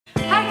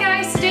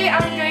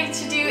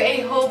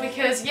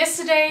because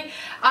yesterday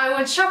I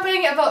went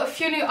shopping, I bought a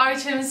few new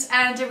items,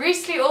 and I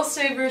recently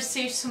also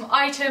received some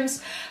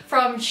items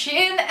from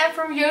Shein and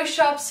from Eos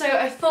shop, so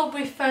I thought it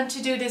would be fun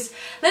to do this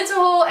little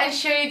haul and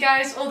show you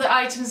guys all the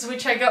items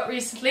which I got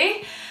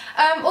recently.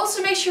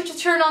 Also make sure to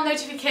turn on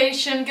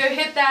notification, go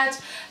hit that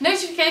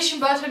notification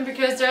button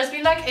because there's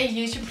been like a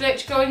YouTube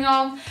glitch going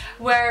on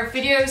where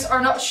videos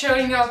are not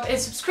showing up in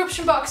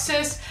subscription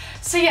boxes.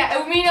 So yeah, it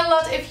would mean a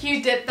lot if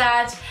you did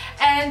that.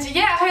 And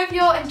yeah, I hope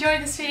you all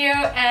enjoyed this video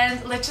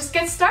and let's just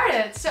get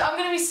started. So I'm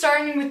going to be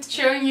starting with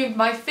showing you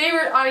my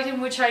favorite item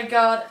which I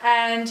got,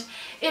 and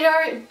it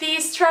are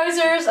these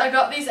trousers. I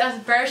got these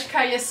at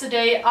Bershka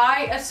yesterday.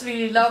 I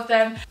absolutely love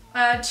them.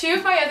 Two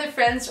of my other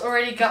friends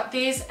already got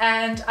these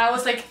and I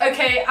was like,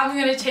 okay, I'm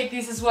gonna take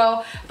these as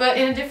well, but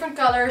in a different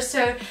color.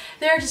 So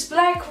they're just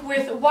black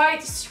with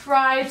white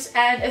stripes,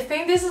 and I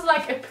think this is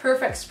like a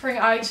perfect spring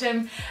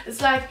item.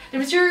 It's like the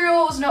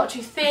material is not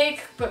too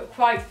thick but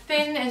quite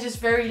thin and just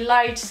very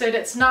light, so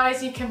that's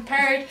nice. You can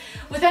pair it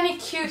with any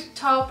cute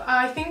top.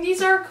 I think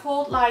these are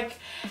called like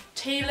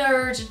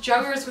tailored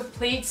joggers with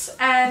pleats,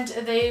 and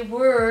they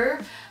were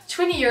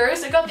 20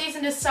 euros. I got these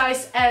in the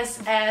size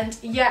S, and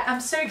yeah,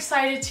 I'm so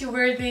excited to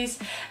wear these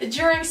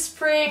during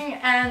spring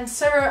and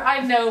summer.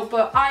 I know,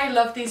 but I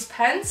love these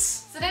pants.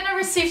 So then I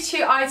received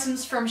two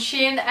items from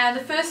Shein, and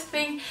the first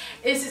thing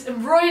is this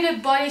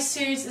embroidered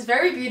bodysuit. It's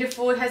very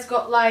beautiful. It has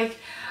got like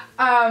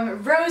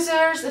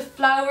roses, a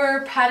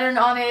flower pattern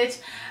on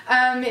it.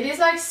 It is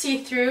like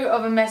see-through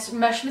of a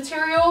mesh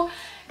material.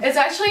 It's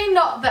actually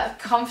not that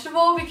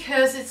comfortable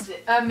because it's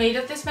made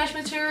of this mesh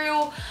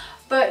material.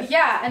 But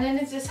yeah, and then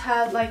it just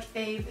had like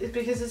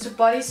because it's a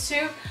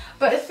bodysuit.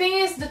 But the thing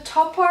is, the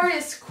top part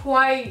is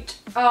quite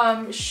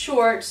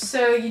short,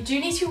 so you do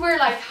need to wear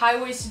like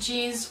high-waisted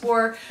jeans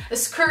or a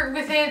skirt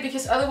with it,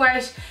 because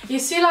otherwise you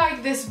see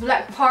like this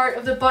black part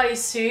of the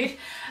bodysuit.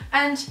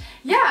 And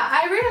yeah,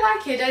 I really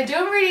like it. I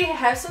don't really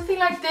have something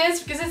like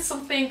this because it's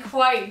something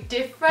quite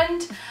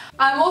different.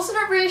 I'm also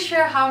not really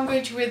sure how I'm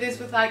going to wear this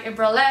with like a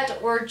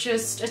bralette or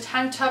just a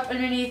tank top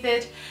underneath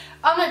it.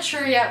 I'm not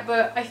sure yet,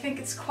 but I think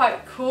it's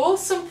quite cool,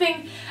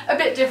 something a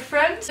bit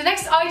different. The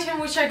next item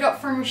which I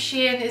got from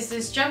Shein is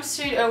this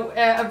jumpsuit,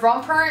 a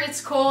romper it's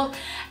called,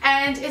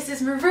 and it's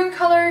this maroon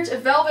colored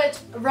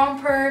velvet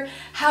romper.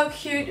 How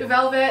cute,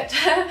 velvet.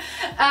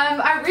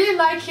 I really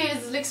like it.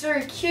 It looks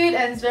very cute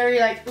and it's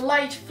very like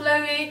light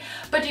flowy,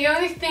 but the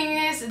only thing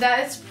is that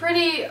it's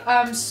pretty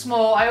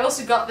small. I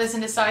also got this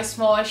in a size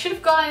small. I should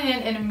have gotten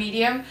it in a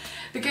medium,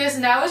 because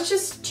now it's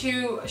just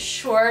too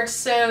short.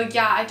 So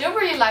yeah, I don't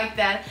really like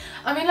that.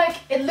 I mean, like,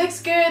 it looks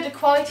good, the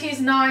quality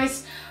is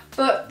nice,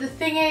 but the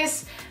thing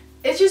is,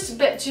 it's just a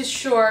bit too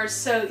short,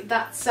 so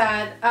that's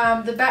sad.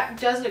 The back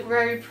does look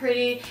very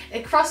pretty.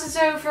 It crosses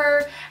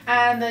over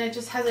and then it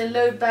just has a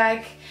low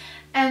back.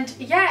 And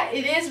yeah,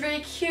 it is very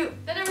cute.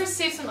 Then I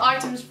received some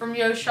items from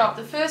Eos shop.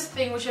 The first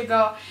thing which I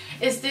got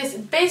is this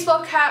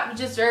baseball cap,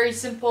 which is very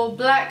simple,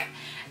 black.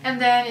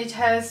 And then it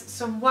has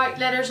some white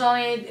letters on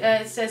it.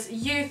 It says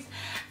youth.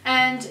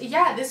 And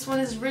yeah, this one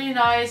is really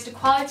nice. The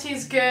quality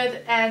is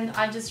good and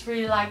I just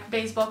really like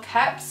baseball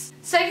caps.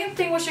 Second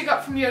thing which I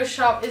got from Eos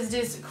shop is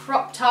this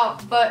crop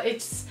top, but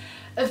it's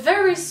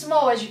very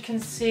small, as you can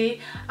see.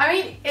 I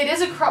mean, it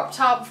is a crop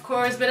top of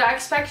course, but I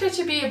expect it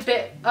to be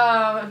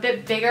a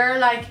bit bigger.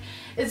 Like,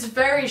 it's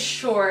very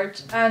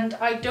short, and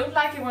I don't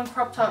like it when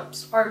crop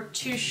tops are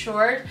too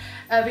short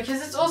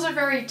because it's also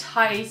very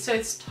tight. So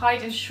it's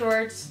tight and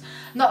short, it's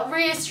not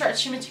really a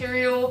stretchy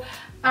material.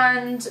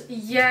 And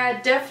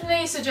yeah,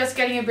 definitely suggest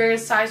getting a bigger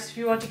size if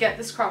you want to get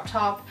this crop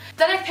top.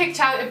 Then I picked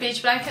out a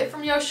beach blanket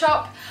from Eos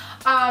shop,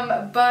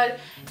 but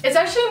it's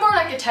actually more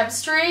like a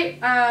tapestry.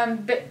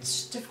 Bit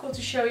difficult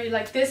to show you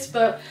like this,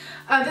 but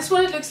this is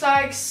what it looks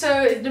like.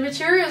 So the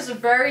material is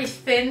very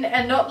thin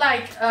and not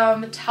like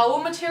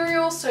towel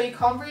material, so you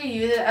can't really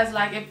use it as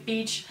like a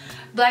beach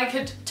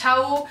blanket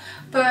towel,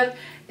 but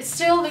it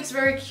still looks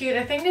very cute.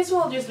 I think this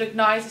will just look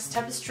nice as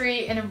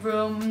tapestry in a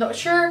room. I'm not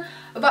sure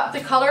about the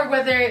color,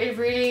 whether it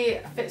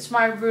really fits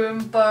my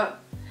room,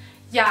 but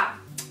yeah,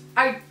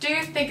 I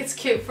do think it's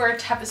cute for a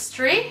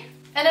tapestry.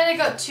 And then I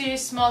got two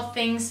small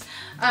things,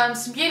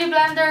 some beauty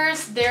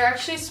blenders. They're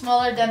actually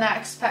smaller than I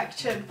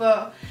expected,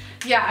 but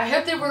yeah, I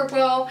hope they work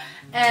well.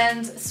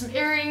 And some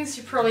earrings.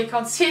 You probably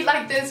can't see it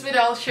like this, but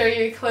I'll show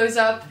you a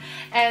close-up.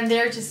 And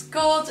they're just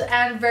gold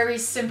and very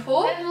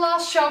simple. And the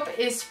last shop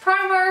is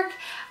Primark.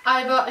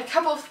 I bought a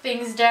couple of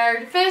things there.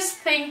 The first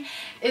thing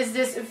is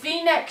this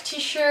v-neck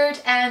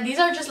t-shirt, and these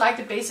are just like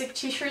the basic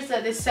t-shirts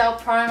that they sell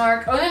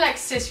Primark, only like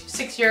 6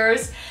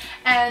 euros,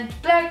 and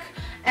black,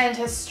 and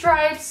has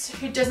stripes.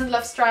 Who doesn't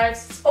love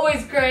stripes? It's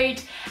always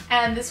great.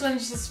 And this one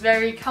is just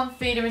very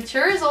comfy. The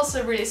material is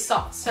also really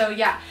soft, so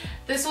yeah,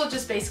 this will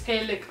just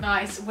basically look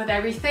nice with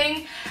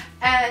everything.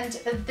 And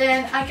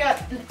then I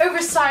got an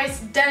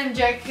oversized denim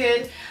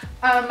jacket.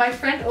 My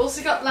friend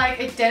also got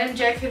like a denim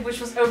jacket which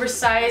was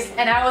oversized,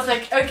 and I was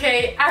like,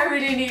 okay, I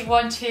really need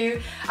one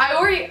too. I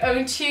already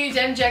own 2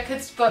 denim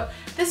jackets, but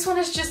This one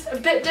is just a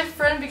bit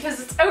different because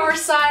it's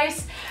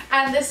oversized,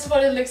 and this is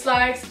what it looks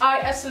like. I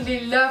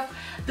absolutely love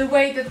the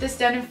way that this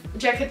denim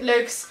jacket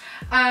looks.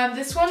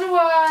 This one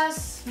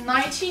was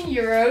 19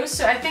 euros,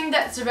 so I think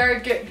that's a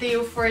very good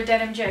deal for a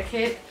denim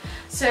jacket.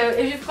 So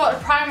if you've got a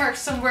Primark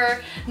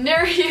somewhere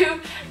near you,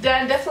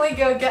 then definitely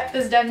go get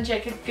this denim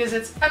jacket because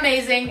it's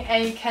amazing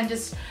and you can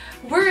just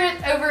wear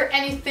it over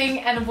anything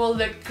and it will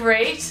look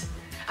great.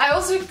 I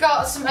also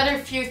got some other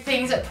few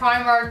things at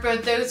Primark,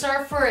 but those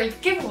are for a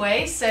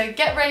giveaway, so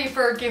get ready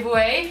for a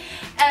giveaway.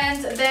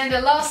 And then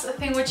the last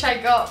thing which I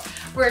got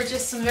were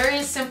just some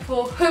very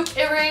simple hoop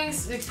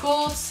earrings with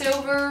gold,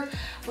 silver,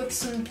 with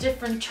some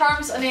different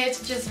charms on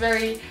it, just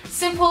very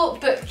simple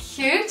but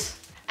cute.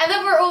 And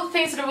that were all the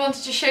things that I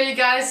wanted to show you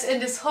guys in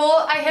this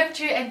haul. I hope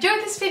you enjoyed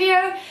this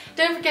video.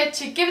 Don't forget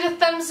to give it a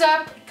thumbs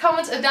up,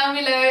 comment down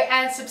below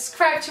and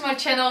subscribe to my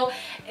channel.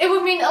 It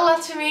would mean a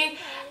lot to me.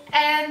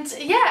 And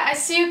yeah, I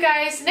see you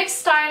guys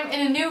next time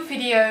in a new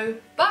video.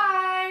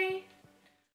 Bye!